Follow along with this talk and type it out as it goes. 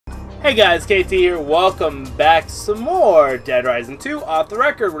Hey guys, KT here. Welcome back to some more Dead Rising 2 off the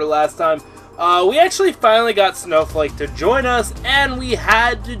record. Where last time we actually finally got Snowflake to join us, and we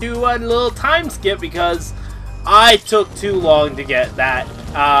had to do a little time skip because I took too long to get that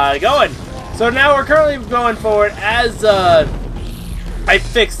going. So now we're currently going forward as I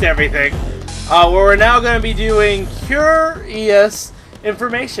fixed everything. Where we're now going to be doing curious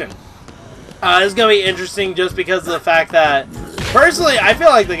information. This is going to be interesting just because of the fact that personally, I feel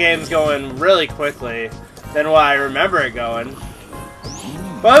like the game's going really quickly than what I remember it going.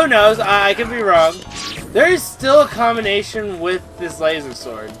 But who knows? I could be wrong. There is still a combination with this laser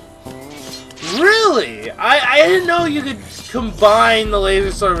sword. Really? I didn't know you could combine the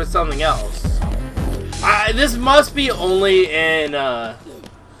laser sword with something else. This must be only in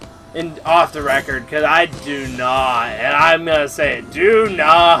off the record, because I do not, and I'm gonna say it, do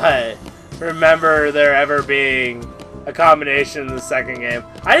not remember there ever being a combination in the second game.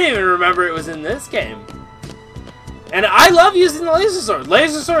 I didn't even remember it was in this game. And I love using the laser sword.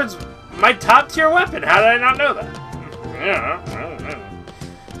 Laser sword's my top tier weapon. How did I not know that? Yeah, I don't know.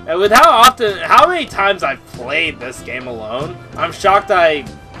 And with how many times I've played this game alone, I'm shocked I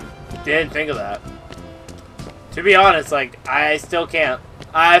didn't think of that. To be honest, like, I still can't.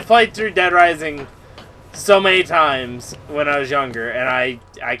 I played through Dead Rising so many times when I was younger, and I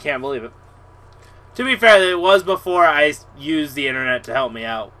can't believe it. To be fair, it was before I used the internet to help me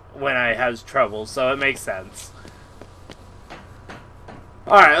out when I had trouble, so it makes sense.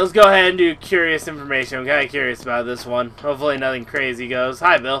 Alright, let's go ahead and do curious information. I'm kind of curious about this one. Hopefully nothing crazy goes.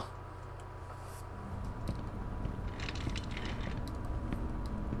 Hi, Bill.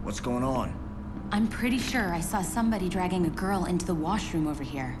 What's going on? I'm pretty sure I saw somebody dragging a girl into the washroom over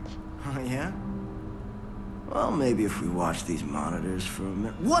here. Oh, yeah? Well, maybe if we watch these monitors for a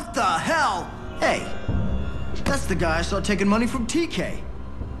minute. What the hell? Hey, that's the guy I saw taking money from TK.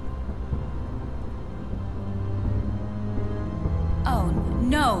 Oh,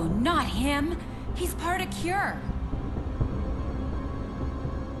 no, not him. He's part of Cure.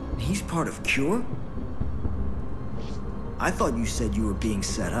 He's part of Cure? I thought you said you were being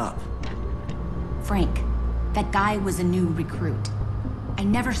set up. Frank, that guy was a new recruit. I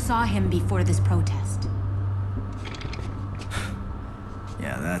never saw him before this protest.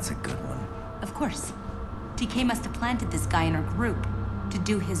 Yeah, that's a good one. Of course. TK must have planted this guy in our group to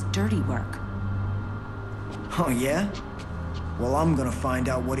do his dirty work. Oh, yeah? Well, I'm gonna find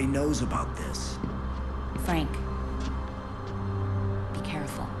out what he knows about this. Frank, be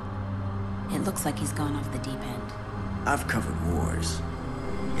careful. It looks like he's gone off the deep end. I've covered wars,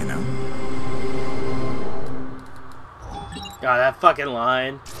 you know? God, that fucking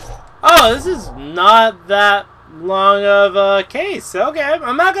line. Oh, this is not that long of a case. Okay,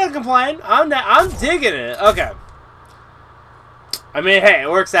 I'm not gonna complain. I'm digging it. Okay. I mean, hey,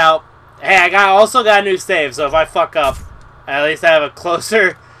 it works out. Hey, I also got a new save, so if I fuck up, at least I have a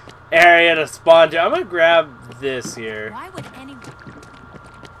closer area to spawn to. I'm gonna grab this here. Why would anyone...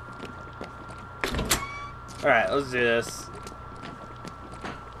 Alright, let's do this.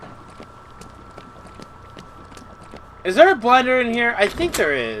 Is there a blender in here? I think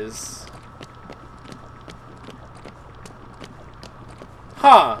there is.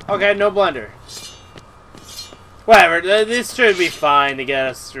 Huh. Okay, no blender. Whatever. This should be fine to get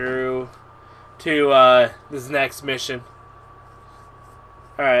us through to this next mission.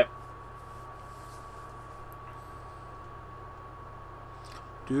 Alright.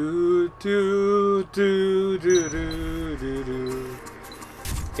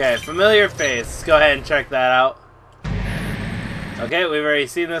 Okay, familiar face. Let's go ahead and check that out. Okay, we've already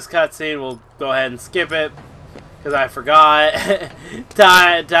seen this cutscene. We'll go ahead and skip it because I forgot.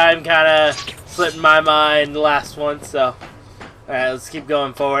 time kind of slipped in my mind the last one. So, alright, let's keep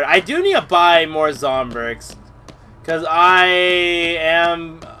going forward. I do need to buy more Zombricks because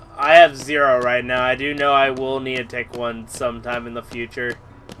I have 0 right now. I do know I will need to take one sometime in the future.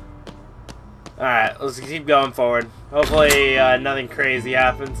 Alright, let's keep going forward. Hopefully nothing crazy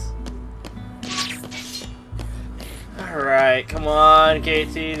happens. Alright, come on,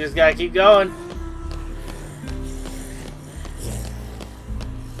 KT. Just gotta keep going.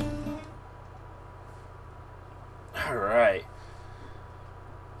 Alright.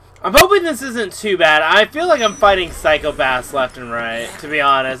 I'm hoping this isn't too bad. I feel like I'm fighting psychopaths left and right, to be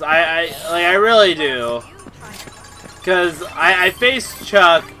honest. I really do. Because I faced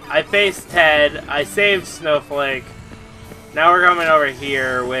Chuck, I faced Ted, I saved Snowflake. Now we're coming over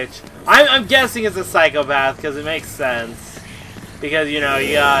here, which I'm guessing is a psychopath because it makes sense. Because, you know,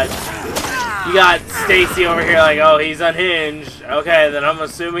 you got Stacy over here like, oh, he's unhinged. Okay, then I'm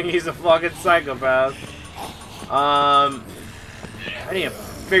assuming he's a fucking psychopath. I need to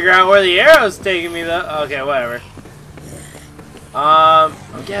figure out where the arrow's taking me though. Okay, whatever. I'm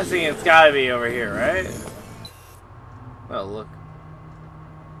guessing it's gotta be over here, right? Oh, look.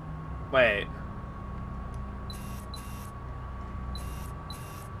 Wait.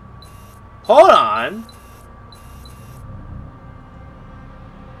 Hold on.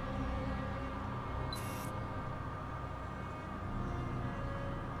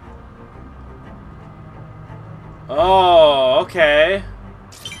 Oh, okay.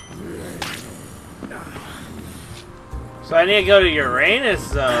 So I need to go to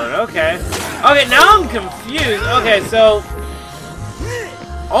Uranus zone. Okay. Okay, now I'm confused. Okay, so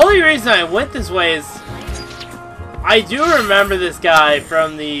only reason I went this way is I do remember this guy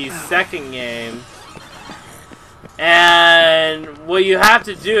from the second game. And what you have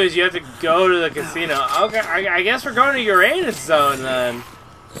to do is you have to go to the casino. Okay, I guess we're going to Uranus zone then.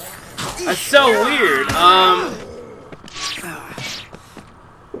 That's so weird.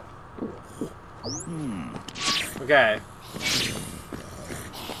 Okay.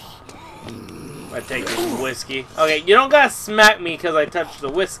 I take this whiskey. Okay, you don't gotta smack me because I touched the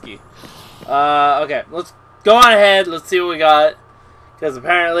whiskey. Okay, let's go on ahead. Let's see what we got. Because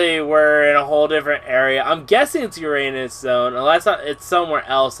apparently we're in a whole different area. I'm guessing it's Uranus zone. Unless it's somewhere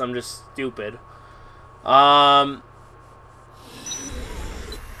else. I'm just stupid. Because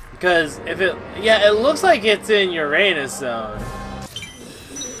if it... Yeah, it looks like it's in Uranus zone.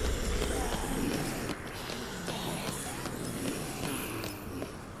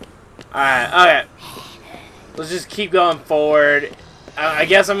 Alright, okay. Let's just keep going forward. I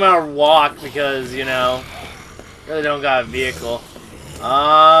guess I'm gonna walk because, you know, really don't got a vehicle.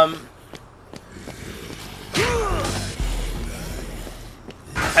 I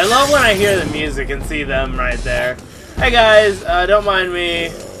love when I hear the music and see them right there. Hey guys, don't mind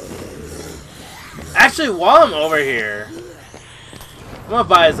me. Actually, while I'm over here, I'm gonna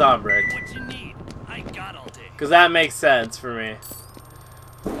buy a zombie. What you need? I got all day. Because that makes sense for me.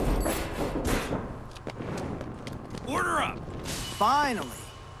 Order up. Finally.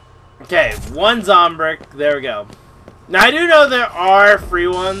 Okay, one zombie. There we go. Now I do know there are free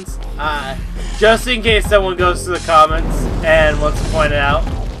ones, just in case someone goes to the comments and wants to point it out.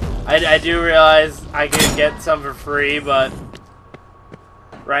 I do realize I can get some for free, but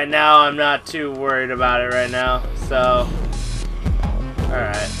right now I'm not too worried about it right now. So,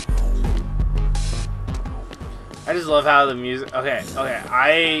 alright. I just love how the music... Okay,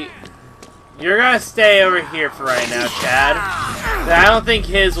 you're gonna stay over here for right now, Chad. I don't think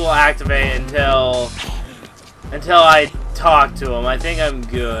his will activate until I talk to him. I think I'm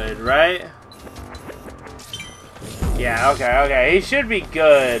good, right? Yeah, okay. He should be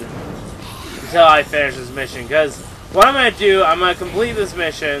good until I finish this mission. Because what I'm gonna do, I'm gonna complete this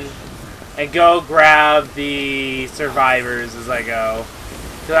mission and go grab the survivors as I go.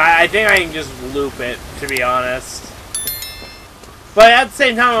 Because I think I can just loop it, to be honest. But at the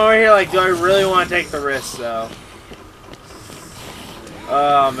same time, I'm over here like, do I really want to take the risk, though?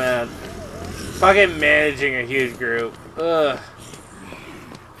 Oh, man. Fucking managing a huge group. Ugh.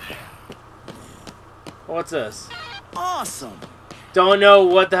 What's this? Awesome. Don't know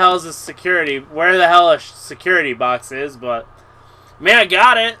what the hell is a security, where the hell a security box is, but... Man, I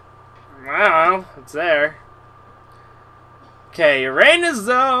got it. I don't know. It's there. Okay, Uranus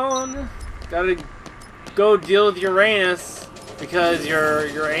zone. Gotta go deal with Uranus. Because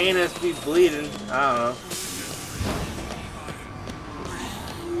your anus be bleeding. I don't know.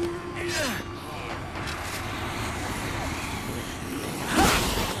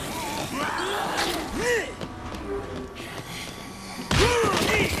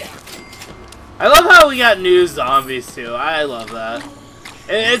 I love how we got new zombies too. I love that.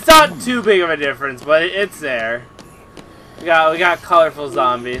 It's not too big of a difference, but it's there. We got colorful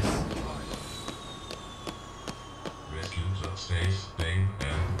zombies.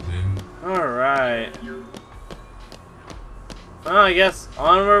 Alright. Well, I guess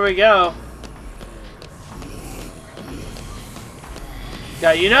onward we go.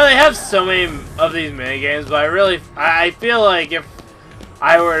 Yeah, you know they have so many of these minigames, but I feel like if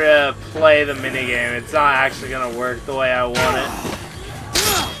I were to play the minigame, it's not actually gonna work the way I want it.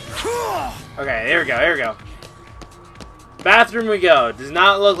 Okay, here we go. Bathroom we go. Does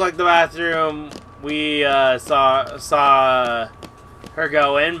not look like the bathroom we saw her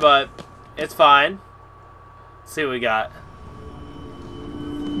go in, but it's fine. Let's see what we got.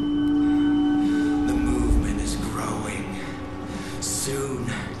 The movement is growing. Soon,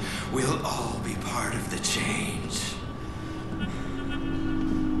 we'll all be part of the change.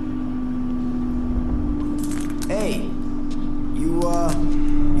 Hey, you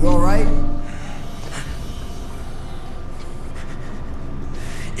all right?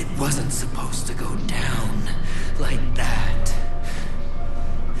 wasn't supposed to go down like that.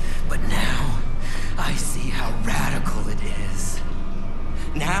 But now, I see how radical it is.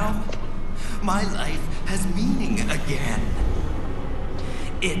 Now, my life has meaning again.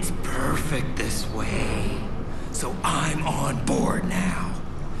 It's perfect this way. So I'm on board now.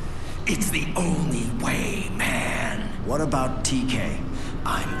 It's the only way, man. What about TK?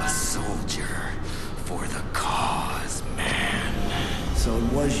 I'm a soldier for the cause, man. So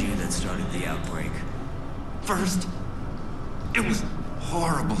it was you that started the outbreak. First, it was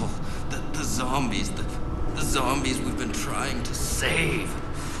horrible. The zombies, the zombies we've been trying to save.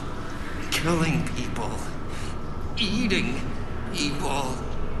 Killing people. Eating people.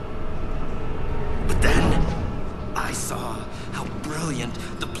 But then, I saw how brilliant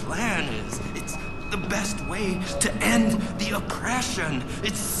the plan is. It's the best way to end the oppression.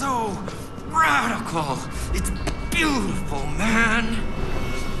 It's so radical. It's beautiful, man.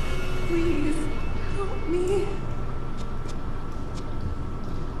 Please, help me.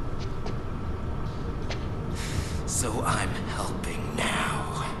 So I'm helping now.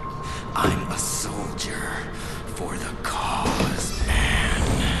 I'm a soldier for the cause, man.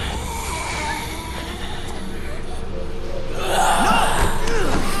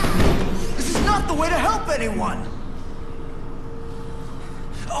 This is not the way to help anyone!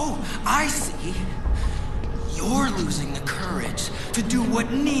 Oh, I see. You're losing the courage to do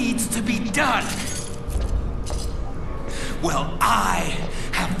what needs to be done. Well, I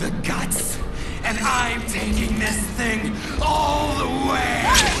have the guts, and I'm taking this thing all the way.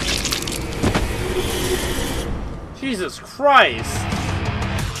 Jesus Christ.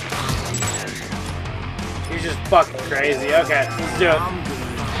 He's just fucking crazy. Okay, let's do it.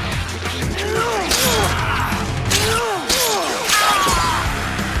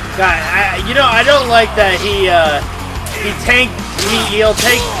 God, I don't like that he'll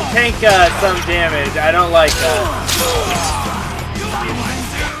take some damage. I don't like that.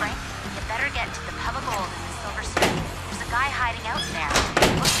 Frank, you better get to the pub of gold in the Silver Street. There's a guy hiding out there.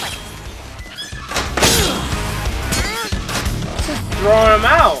 Looks like he's Just throwing him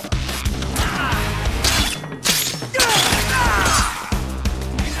out.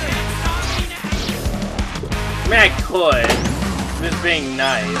 I mean, I could. Just being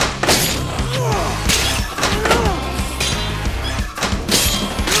nice.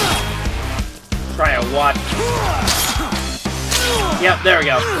 Try to watch. Yep, there we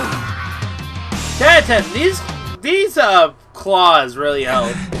go. 10 out of 10. These claws really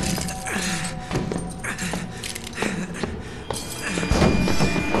help.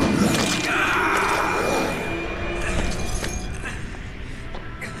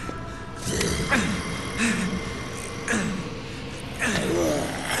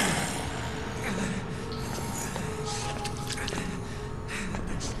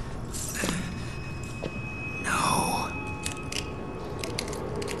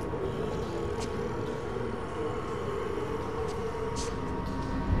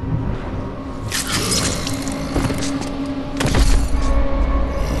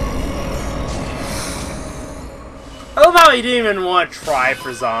 I love how he didn't even want to try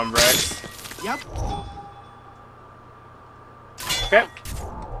for Zombrex. Yep. Okay.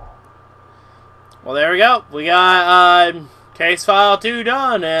 Well, there we go. We got case file 2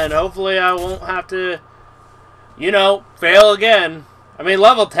 done, and hopefully I won't have to, you know, fail again. I mean,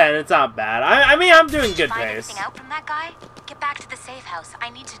 level 10, it's not bad. I mean, I'm doing good find pace. anything out from that guy? Get back to the safe house. I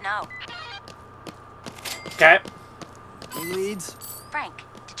need to know. Okay. Any leads? Frank,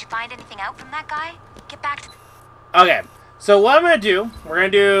 did you find anything out from that guy? Get back to the... Okay, so what I'm going to do, we're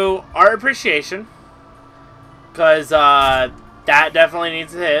going to do art appreciation, because that definitely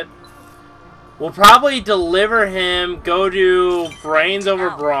needs to hit. We'll probably deliver him, go to brains over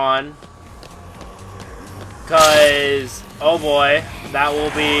brawn, because, oh boy, that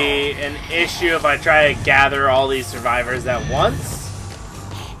will be an issue if I try to gather all these survivors at once.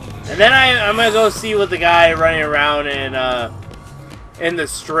 And then I'm going to go see what the guy running around in the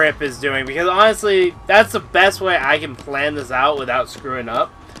strip is doing, because honestly, that's the best way I can plan this out without screwing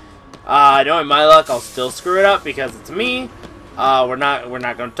up. Knowing my luck, I'll still screw it up because it's me. We're not going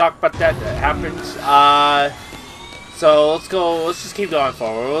to talk about that. That happens. So let's just keep going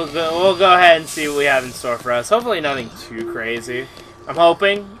forward. We'll go ahead and see what we have in store for us. Hopefully nothing too crazy. I'm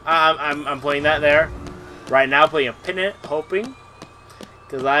hoping. I'm putting that there right now, putting a pin in it, hoping,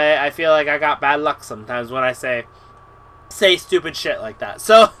 because I feel like I got bad luck sometimes when I say stupid shit like that.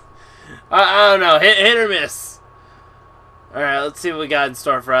 So I don't know, hit or miss. All right, let's see what we got in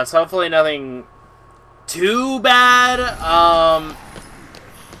store for us. Hopefully nothing too bad.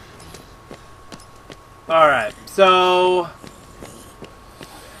 All right, so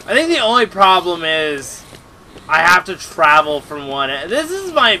I think the only problem is I have to travel from one end. This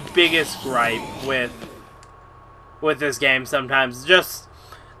is my biggest gripe with this game sometimes. Just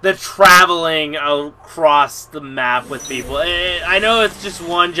the traveling across the map with people. I know it's just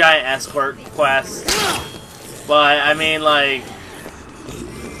one giant escort quest, but I mean, like,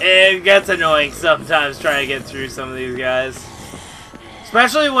 it gets annoying sometimes trying to get through some of these guys.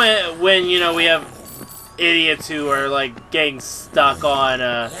 Especially when you know, we have idiots who are, like, getting stuck on,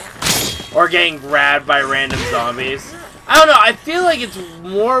 or getting grabbed by random zombies. I don't know, I feel like it's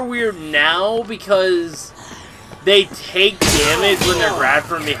more weird now because they take damage when they're grabbed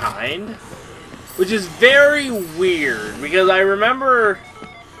from behind. Which is very weird, because I remember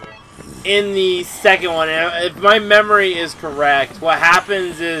in the second one, if my memory is correct, what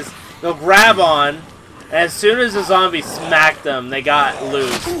happens is they'll grab on, and as soon as the zombie smacked them, they got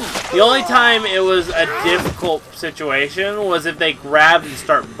loose. The only time it was a difficult situation was if they grabbed and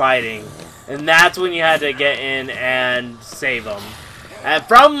start biting. And that's when you had to get in and save them. And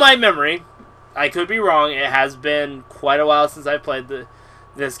from my memory, I could be wrong, it has been quite a while since I played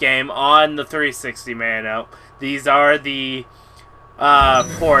this game on the 360 Marino. These are the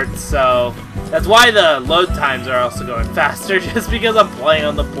ports, so that's why the load times are also going faster, just because I'm playing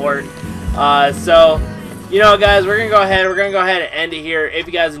on the port. So, you know, guys, we're gonna go ahead and end it here. If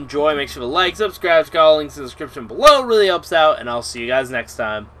you guys enjoy, make sure to like, subscribe, check out links in the description below. It really helps out, and I'll see you guys next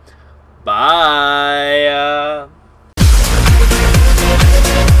time. Bye.